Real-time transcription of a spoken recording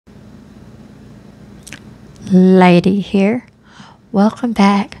Lady here. Welcome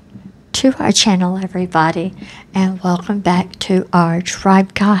back to our channel, everybody, and welcome back to our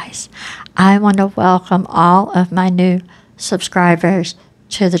tribe, guys. I want to welcome all of my new subscribers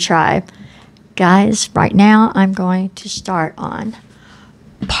to the tribe. Guys, right now I'm going to start on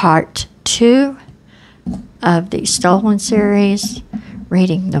part 2 of the Stolen series,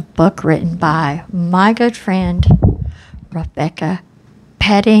 reading the book written by my good friend, Rebecca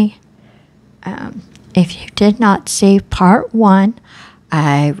Petty. If you did not see part 1,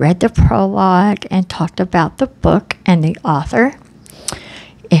 I read the prologue and talked about the book and the author.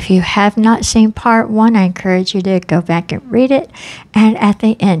 If you have not seen part 1, I encourage you to go back and read it. And at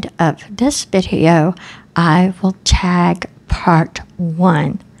the end of this video, I will tag part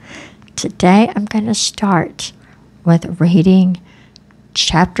 1. Today, I'm going to start with reading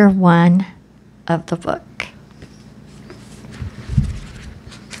chapter 1 of the book.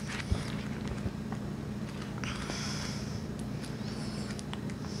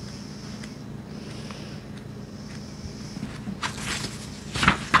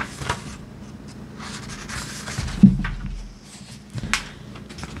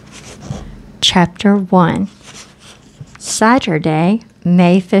 Chapter 1, Saturday,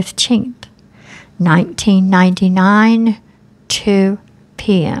 May 15th, 1999, 2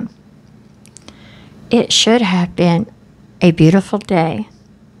 p.m. It should have been a beautiful day.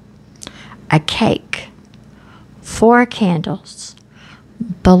 A cake, 4 candles,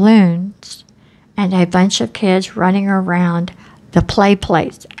 balloons, and a bunch of kids running around the play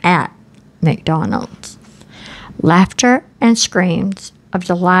place at McDonald's. Laughter and screams of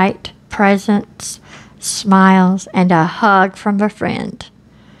delight, presents, smiles, and a hug from a friend.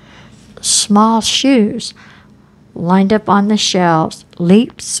 Small shoes lined up on the shelves,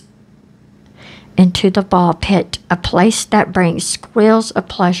 leaps into the ball pit, a place that brings squeals of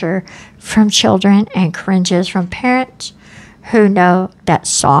pleasure from children and cringes from parents who know that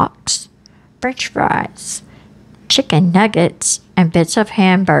socks, french fries, chicken nuggets, and bits of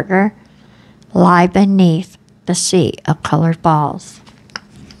hamburger lie beneath the sea of colored balls.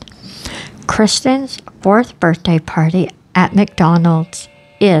 Kristen's 4th birthday party at McDonald's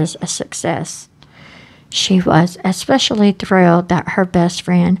is a success. She was especially thrilled that her best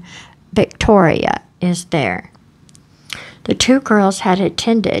friend, Victoria, is there. The 2 girls had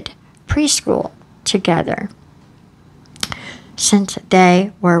attended preschool together since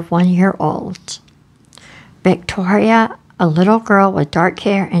they were 1 year old. Victoria, a little girl with dark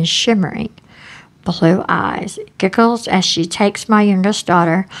hair and shimmering blue eyes, giggles as she takes my youngest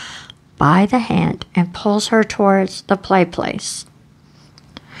daughter by the hand and pulls her towards the play place.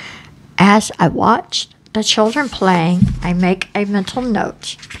 As I watched the children playing, I make a mental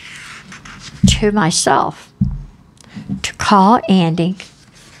note to myself to call Andy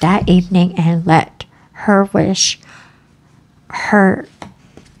that evening and let her wish her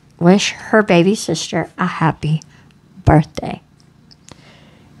baby sister a happy birthday.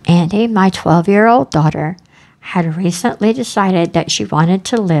 Andy, my 12-year-old daughter, had recently decided that she wanted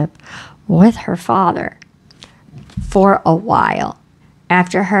to live with her father for a while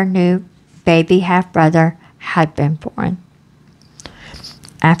after her new baby half-brother had been born.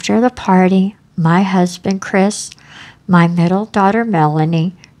 After the party, my husband Chris, my middle daughter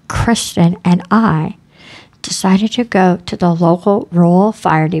Melanie, Kristen, and I decided to go to the local rural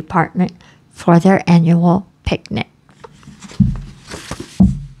fire department for their annual picnic.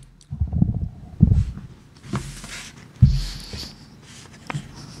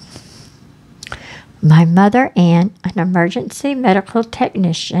 My mother, Ann, an emergency medical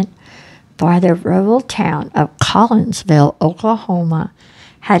technician for the rural town of Collinsville, Oklahoma,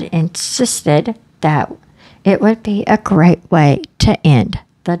 had insisted that it would be a great way to end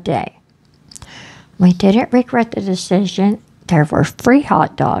the day. We didn't regret the decision. There were free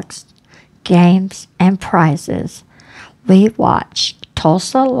hot dogs, games, and prizes. We watched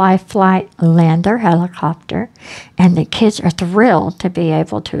Tulsa Life Flight land their helicopter, and the kids are thrilled to be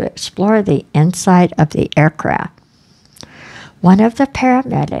able to explore the inside of the aircraft. One of the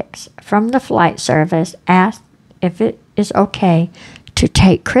paramedics from the flight service asked if it is okay to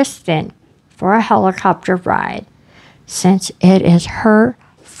take Kristen for a helicopter ride, since it is her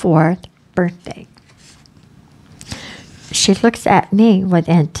 4th birthday. She looks at me with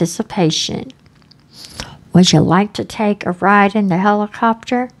anticipation. Would you like to take a ride in the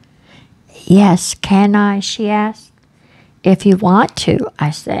helicopter? Yes, can I? She asks. If you want to, I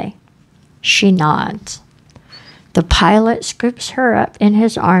say. She nods. The pilot scoops her up in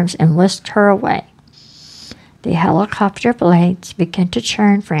his arms and whisks her away. The helicopter blades begin to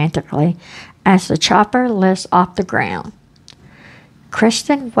churn frantically as the chopper lifts off the ground.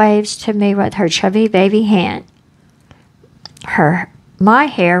 Kristen waves to me with her chubby baby hand. My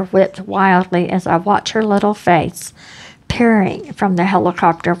hair whipped wildly as I watch her little face peering from the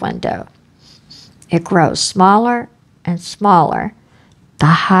helicopter window. It grows smaller and smaller the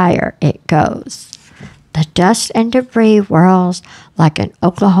higher it goes. The dust and debris whirls like an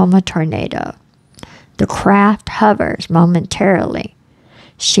Oklahoma tornado. The craft hovers momentarily.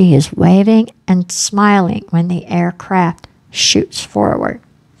 She is waving and smiling when the aircraft shoots forward.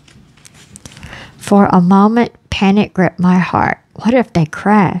 For a moment, panic gripped my heart. What if they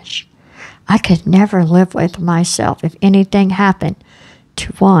crash? I could never live with myself if anything happened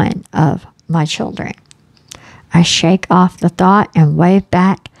to one of my children. I shake off the thought and wave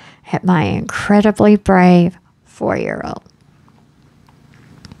back at my incredibly brave 4-year-old.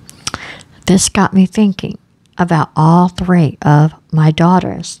 This got me thinking about all 3 of my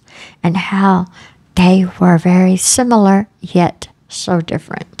daughters and how they were very similar yet so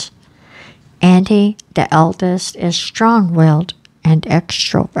different. Andy, the eldest, is strong-willed and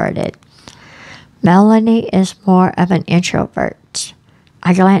extroverted. Melanie is more of an introvert.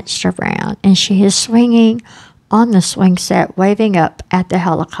 I glanced around, and she is swinging on the swing set, waving up at the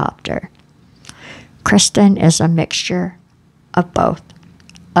helicopter. Kristen is a mixture of both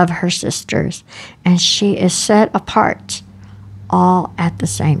of her sisters, and she is set apart all at the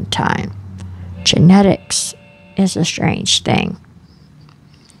same time. Genetics is a strange thing.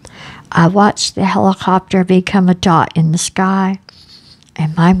 I watched the helicopter become a dot in the sky,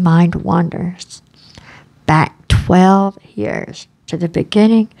 and my mind wanders back 12 years to the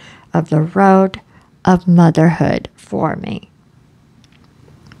beginning of the road of motherhood for me.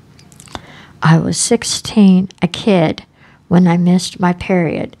 I was 16, a kid, when I missed my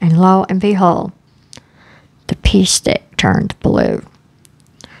period, and lo and behold, the pee stick turned blue.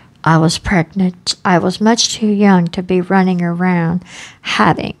 I was pregnant. I was much too young to be running around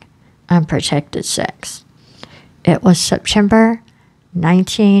having unprotected sex. It was September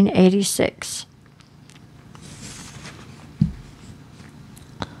 1986.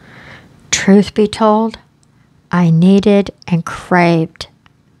 Truth be told, I needed and craved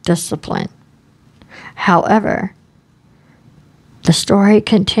discipline. However, the story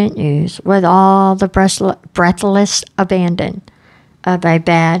continues with all the breathless abandon of a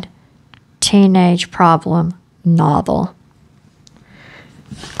bad teenage problem novel.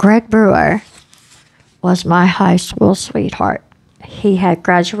 Greg Brewer was my high school sweetheart. He had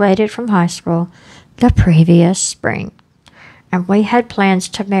graduated from high school the previous spring, and we had plans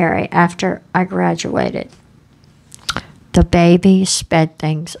to marry after I graduated. The baby sped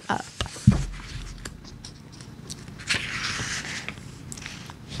things up.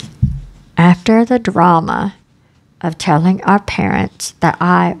 After the drama of telling our parents that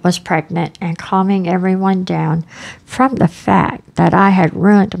I was pregnant and calming everyone down from the fact that I had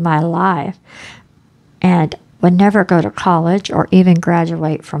ruined my life and would never go to college or even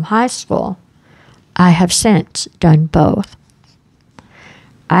graduate from high school, I have since done both.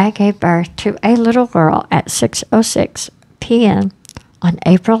 I gave birth to a little girl at 6:06 p.m. on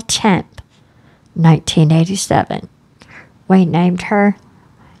April 10th, 1987. We named her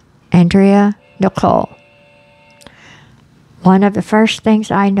Andrea Nicole. One of the first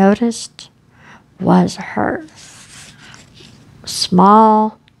things I noticed was her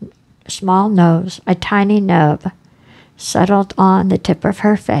small nose, a tiny nub, settled on the tip of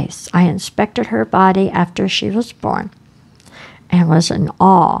her face. I inspected her body after she was born and was in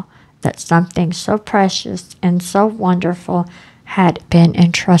awe that something so precious and so wonderful had been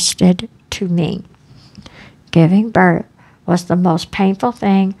entrusted to me. Giving birth was the most painful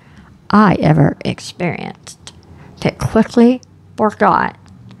thing I ever experienced, but quickly forgot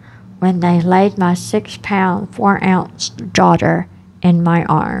when they laid my 6-pound, 4-ounce daughter in my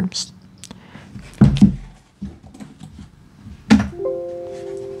arms.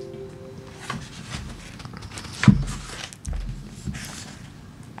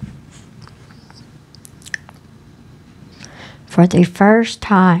 For the first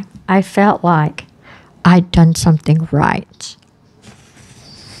time, I felt like I'd done something right.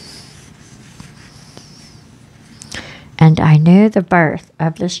 And I knew the birth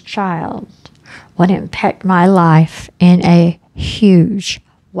of this child would impact my life in a huge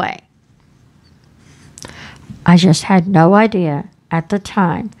way. I just had no idea at the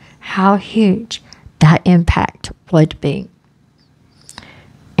time how huge that impact would be.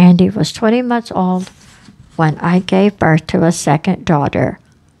 Andy was 20 months old when I gave birth to a second daughter,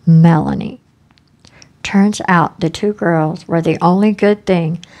 Melanie. Turns out the 2 girls were the only good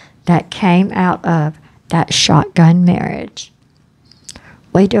thing that came out of that shotgun marriage.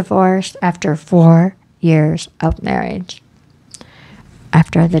 We divorced after 4 years of marriage.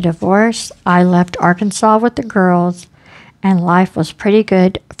 After the divorce, I left Arkansas with the girls, and life was pretty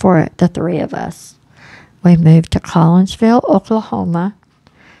good for the three of us. We moved to Collinsville, Oklahoma,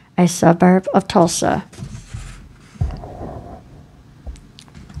 a suburb of Tulsa.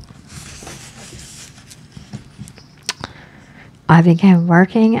 I began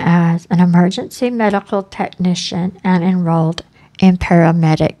working as an emergency medical technician and enrolled in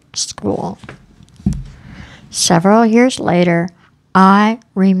paramedic school. Several years later, I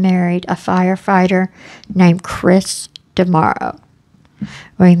remarried a firefighter named Chris DeMauro.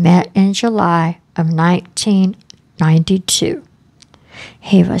 We met in July of 1992.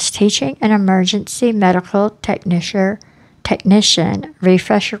 He was teaching an emergency medical technician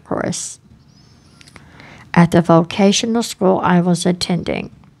refresher course at the vocational school I was attending.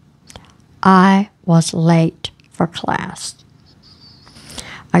 I was late for class.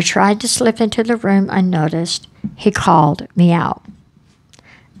 I tried to slip into the room unnoticed. He called me out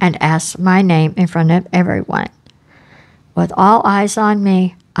and asked my name in front of everyone. With all eyes on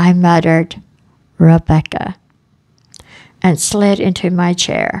me, I muttered, "Rebecca," and slid into my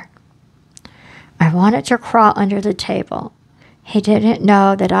chair. I wanted to crawl under the table. He didn't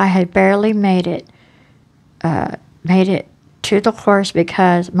know that I had barely made it to the course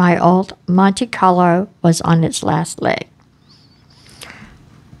because my old Monte Carlo was on its last leg.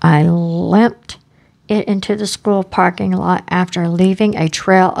 I limped it into the school parking lot after leaving a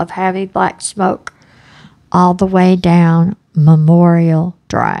trail of heavy black smoke all the way down Memorial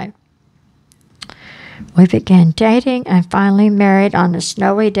Drive. We began dating and finally married on a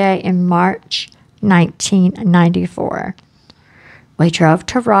snowy day in March 1994. We drove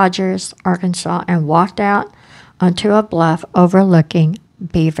to Rogers, Arkansas, and walked out onto a bluff overlooking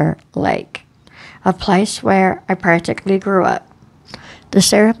Beaver Lake, a place where I practically grew up. The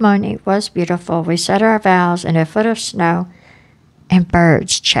ceremony was beautiful. We said our vows in a foot of snow, and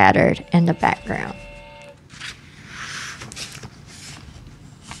birds chattered in the background.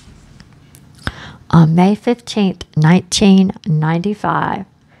 On May 15th, 1995,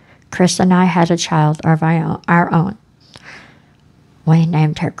 Chris and I had a child of our own. We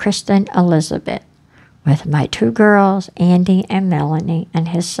named her Kristen Elizabeth, with my two girls, Andy and Melanie, and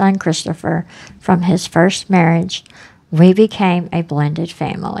his son Christopher from his first marriage. We became a blended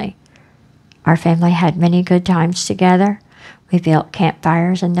family. Our family had many good times together. We built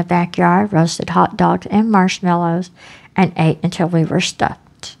campfires in the backyard, roasted hot dogs and marshmallows, and ate until we were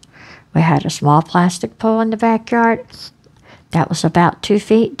stuffed. We had a small plastic pool in the backyard that was about 2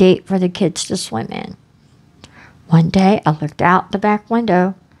 feet deep for the kids to swim in. One day, I looked out the back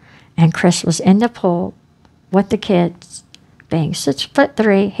window, and Chris was in the pool with the kids. Being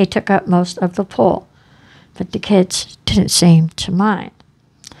 6'3", he took up most of the pool, but the kids didn't seem to mind.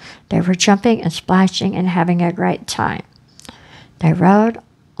 They were jumping and splashing and having a great time. They rode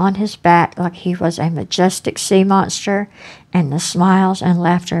on his back like he was a majestic sea monster, and the smiles and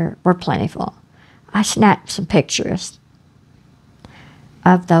laughter were plentiful. I snapped some pictures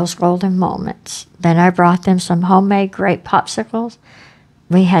of those golden moments. Then I brought them some homemade grape popsicles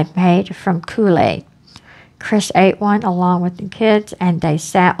we had made from Kool-Aid. Chris ate one along with the kids, and they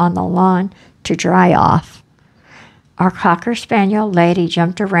sat on the lawn to dry off. Our Cocker Spaniel lady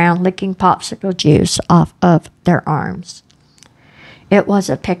jumped around licking popsicle juice off of their arms. It was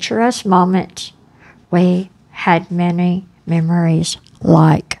a picturesque moment. We had many memories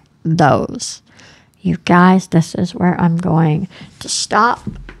like those. You guys, this is where I'm going to stop.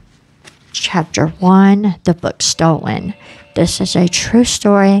 Chapter 1, The Book Stolen. This is a true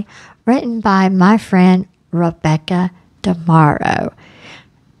story written by my friend Rebecca DeMauro.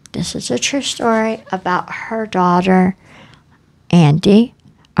 This is a true story about her daughter, Andrea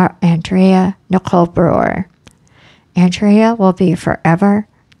Nicole Brewer. Andrea will be forever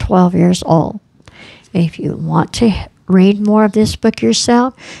 12 years old. If you want to read more of this book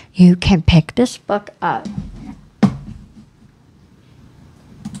yourself, you can pick this book up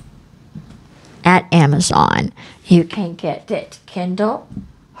at Amazon. You can get it Kindle,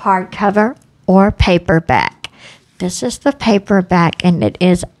 hardcover, or paperback. This is the paperback, and it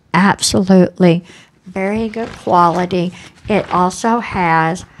is absolutely very good quality. It also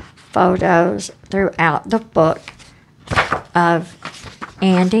has photos throughout the book of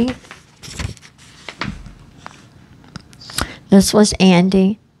Andy. This was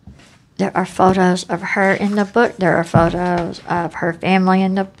Andy. There are photos of her in the book. There are photos of her family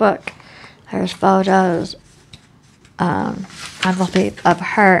in the book. There's photos, I believe, of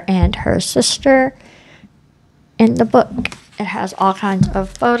her and her sister in the book. It has all kinds of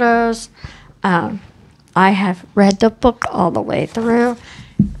photos. I have read the book all the way through.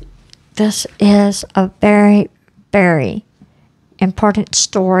 This is a very, very important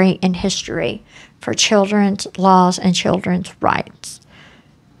story in history for children's laws and children's rights.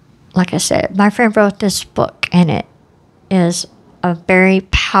 Like I said, my friend wrote this book, and it is a very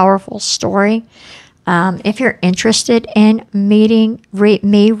powerful story. If you're interested in me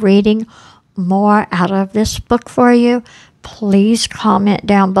reading more out of this book for you, please comment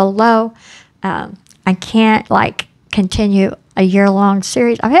down below. I can't continue a year-long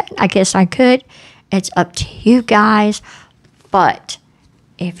series. I guess I could. It's up to you guys. But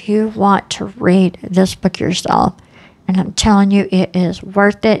if you want to read this book yourself, and I'm telling you, it is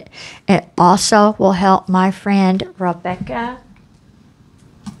worth it. It also will help my friend Rebecca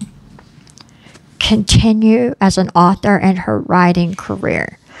continue as an author in her writing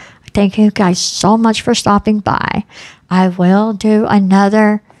career. Thank you guys so much for stopping by. I will do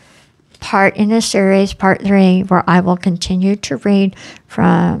another part in this series, part 3, where I will continue to read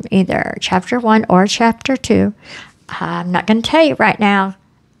from either chapter 1 or chapter 2. I'm not going to tell you right now.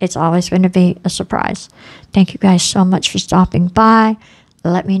 It's always going to be a surprise. Thank you guys so much for stopping by.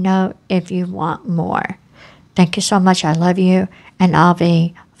 Let me know if you want more. Thank you so much. I love you, and I'll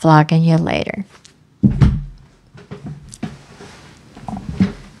be vlogging you later.